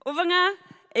Uvanga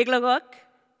Iglagok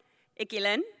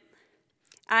Ikilen.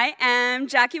 I am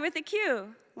Jackie with a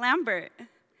Q, Lambert.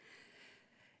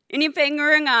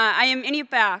 Inipengurunga, I am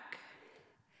Inipak.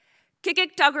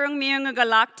 Kikik takurung miunga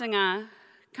galaktanga,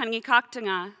 kangi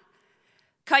kaktanga,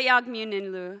 kayag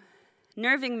muninlu,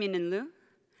 nerving muninlu.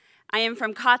 I am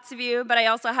from Kotzebue, but I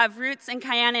also have roots in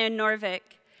Kayana and Norvik.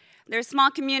 They're small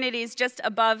communities just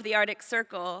above the Arctic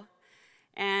Circle,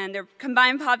 and their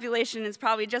combined population is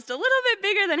probably just a little bit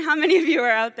bigger than how many of you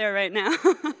are out there right now.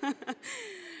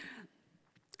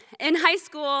 In high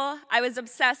school, I was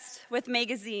obsessed with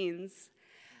magazines.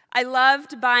 I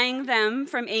loved buying them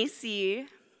from AC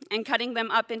and cutting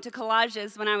them up into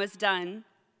collages when I was done.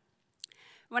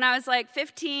 When I was like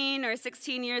 15 or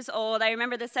 16 years old, I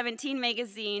remember the 17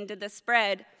 magazine did the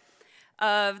spread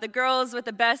of the girls with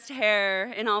the best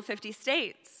hair in all 50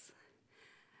 states.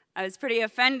 I was pretty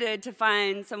offended to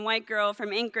find some white girl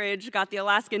from Anchorage got the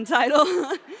Alaskan title.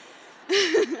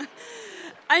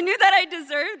 I knew that I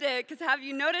deserved it, because have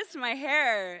you noticed my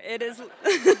hair? It is...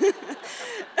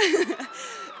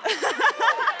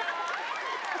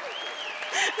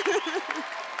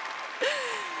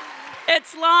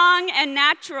 It's long and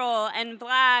natural and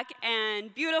black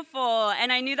and beautiful,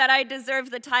 and I knew that I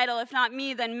deserved the title, if not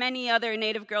me, then many other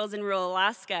Native girls in rural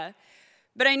Alaska.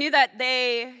 But I knew that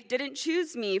they didn't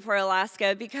choose me for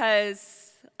Alaska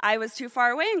because I was too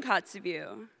far away in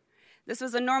Kotzebue. This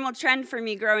was a normal trend for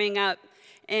me growing up.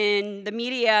 In the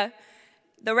media,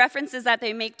 the references that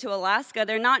they make to Alaska,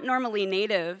 they're not normally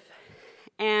Native.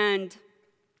 And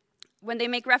when they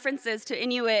make references to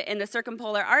Inuit in the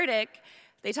circumpolar Arctic,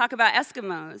 they talk about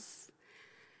Eskimos.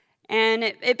 And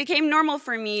it became normal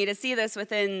for me to see this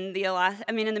within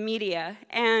in the media.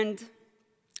 And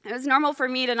it was normal for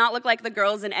me to not look like the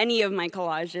girls in any of my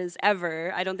collages,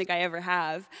 ever. I don't think I ever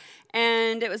have.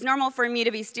 And it was normal for me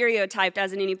to be stereotyped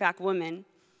as an Inupiaq woman.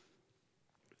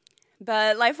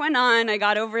 But life went on. I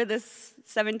got over this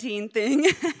 17 thing.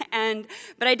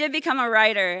 But I did become a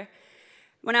writer.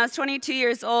 When I was 22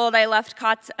 years old, I left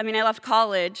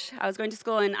college. I was going to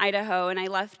school in Idaho, and I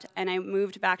left and I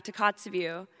moved back to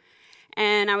Kotzebue.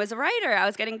 And I was a writer. I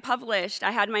was getting published.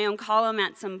 I had my own column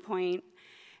at some point.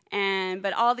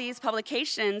 But all these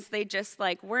publications, they just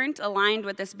weren't aligned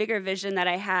with this bigger vision that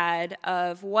I had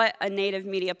of what a Native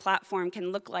media platform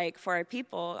can look like for our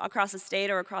people across the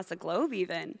state or across the globe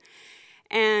even.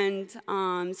 And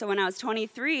so when I was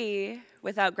 23,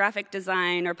 without graphic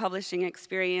design or publishing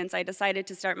experience, I decided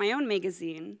to start my own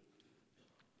magazine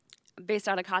based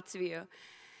out of Kotzebue.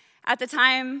 At the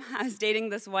time, I was dating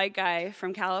this white guy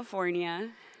from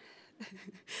California.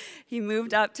 He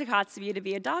moved up to Kotzebue to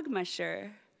be a dog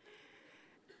musher.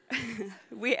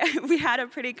 We had a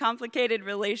pretty complicated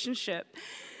relationship.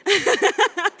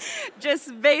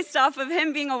 Just based off of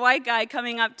him being a white guy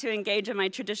coming up to engage in my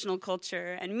traditional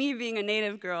culture and me being a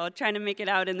Native girl trying to make it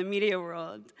out in the media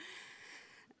world.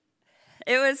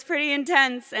 It was pretty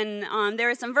intense, and there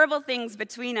were some verbal things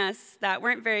between us that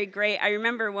weren't very great. I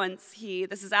remember once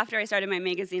this is after I started my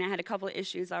magazine, I had a couple of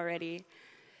issues already.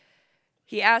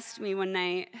 He asked me one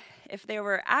night if there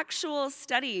were actual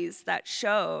studies that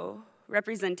show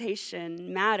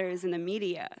representation matters in the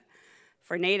media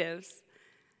for Natives.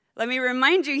 Let me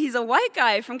remind you, he's a white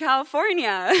guy from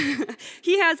California.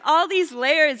 He has all these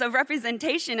layers of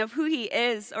representation of who he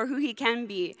is or who he can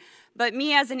be. But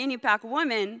me as an Inupiaq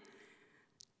woman,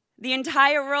 the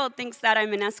entire world thinks that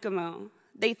I'm an Eskimo.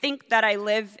 They think that I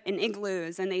live in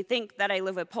igloos, and they think that I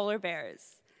live with polar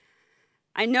bears.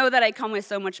 I know that I come with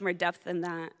so much more depth than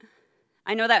that.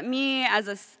 I know that me, as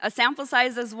a sample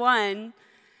size as one,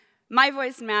 my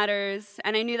voice matters,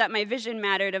 and I knew that my vision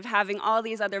mattered of having all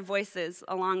these other voices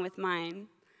along with mine.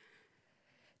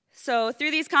 So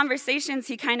through these conversations,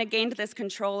 he kind of gained this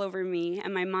control over me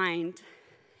and my mind,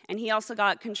 and he also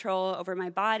got control over my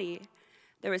body.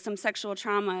 There was some sexual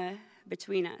trauma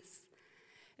between us.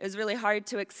 It was really hard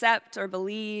to accept or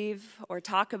believe or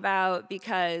talk about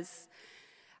because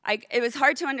it was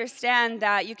hard to understand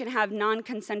that you can have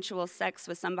non-consensual sex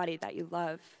with somebody that you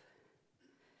love.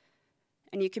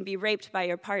 And you can be raped by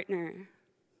your partner.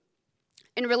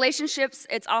 In relationships,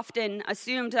 it's often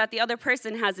assumed that the other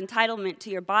person has entitlement to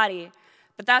your body,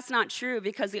 but that's not true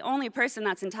because the only person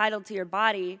that's entitled to your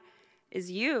body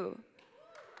is you.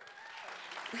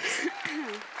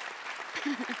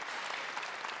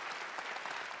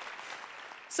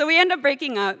 So we end up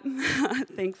breaking up,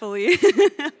 thankfully,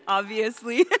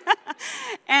 obviously.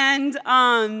 And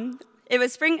it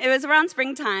was around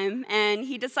springtime, and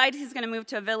he decided he's going to move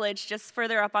to a village just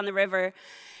further up on the river.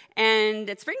 And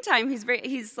it's springtime.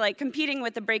 He's competing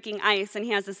with the breaking ice, and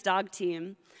he has this dog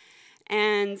team.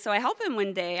 And so I help him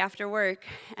one day after work,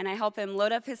 and I help him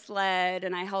load up his sled,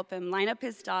 and I help him line up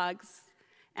his dogs,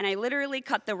 and I literally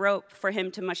cut the rope for him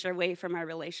to mush away from our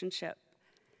relationship.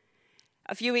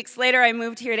 A few weeks later, I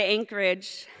moved here to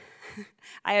Anchorage.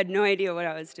 I had no idea what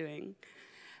I was doing.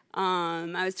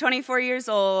 I was 24 years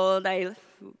old. I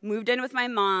moved in with my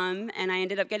mom, and I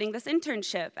ended up getting this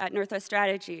internship at Northwest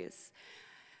Strategies.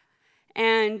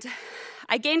 And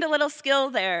I gained a little skill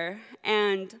there,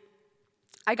 and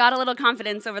I got a little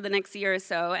confidence over the next year or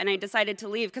so, and I decided to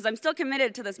leave because I'm still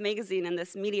committed to this magazine and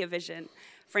this media vision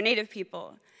for Native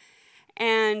people.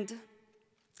 And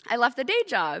I left the day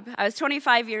job. I was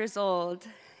 25 years old,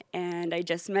 and I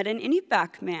just met an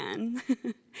Inupiaq man.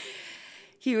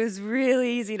 He was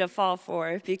really easy to fall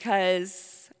for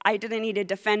because I didn't need to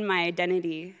defend my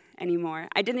identity anymore.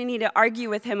 I didn't need to argue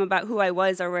with him about who I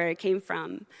was or where I came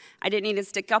from. I didn't need to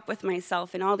stick up with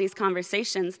myself in all these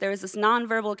conversations. There was this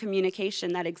nonverbal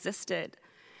communication that existed,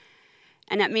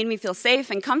 and that made me feel safe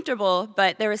and comfortable,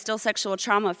 but there was still sexual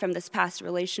trauma from this past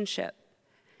relationship.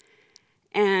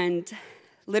 And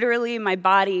literally, my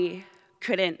body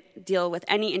couldn't deal with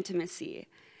any intimacy.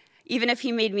 Even if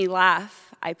he made me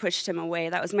laugh, I pushed him away.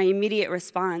 That was my immediate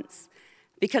response.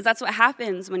 Because that's what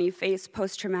happens when you face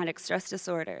post-traumatic stress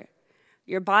disorder.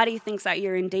 Your body thinks that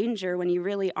you're in danger when you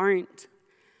really aren't.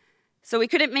 So we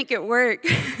couldn't make it work.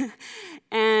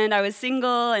 And I was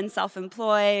single and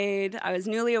self-employed. I was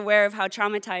newly aware of how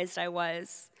traumatized I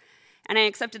was. And I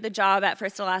accepted the job at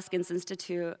First Alaskans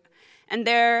Institute. And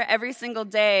there, every single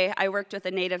day, I worked with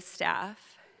a Native staff.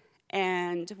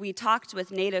 And we talked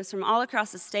with Natives from all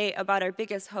across the state about our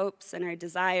biggest hopes and our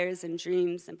desires and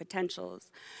dreams and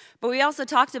potentials. But we also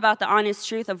talked about the honest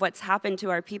truth of what's happened to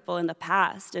our people in the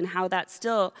past and how that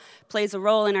still plays a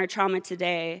role in our trauma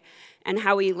today and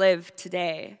how we live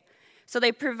today. So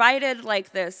they provided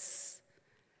like this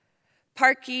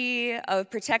parky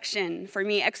of protection for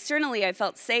me. Externally, I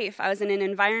felt safe. I was in an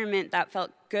environment that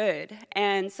felt good.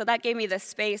 And so that gave me the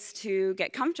space to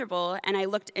get comfortable, and I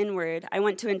looked inward. I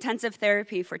went to intensive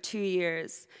therapy for 2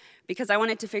 years because I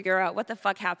wanted to figure out what the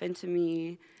fuck happened to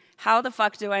me. How the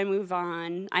fuck do I move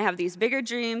on? I have these bigger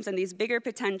dreams and these bigger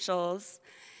potentials.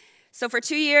 So for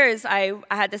 2 years, I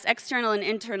had this external and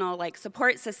internal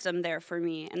support system there for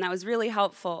me, and that was really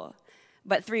helpful.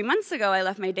 But 3 months ago, I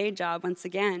left my day job once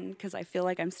again because I feel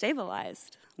like I'm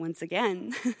stabilized once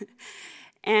again.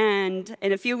 And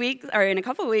in a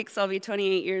couple weeks, I'll be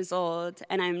 28 years old,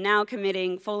 and I'm now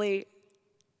fully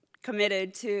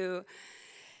committed to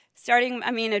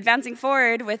advancing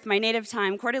forward with my Native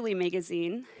Time quarterly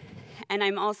magazine. And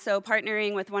I'm also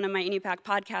partnering with one of my Inupiaq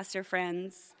podcaster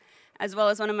friends, as well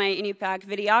as one of my Inupiaq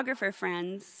videographer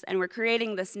friends, and we're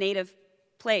creating this Native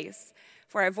place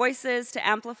for our voices to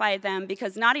amplify them,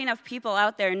 because not enough people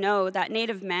out there know that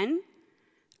Native men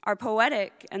are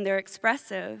poetic and they're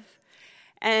expressive.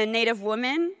 And Native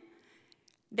women,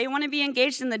 they want to be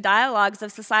engaged in the dialogues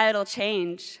of societal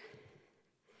change.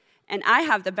 And I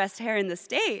have the best hair in the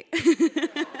state.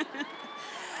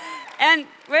 And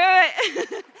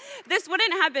this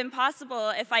wouldn't have been possible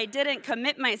if I didn't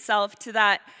commit myself to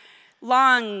that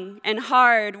long and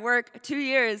hard work, 2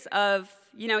 years of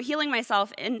healing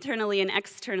myself internally and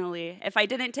externally. If I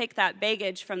didn't take that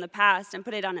baggage from the past and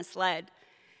put it on a sled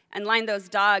and line those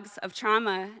dogs of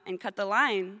trauma and cut the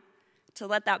line to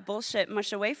let that bullshit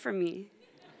mush away from me.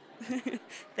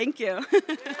 Thank you.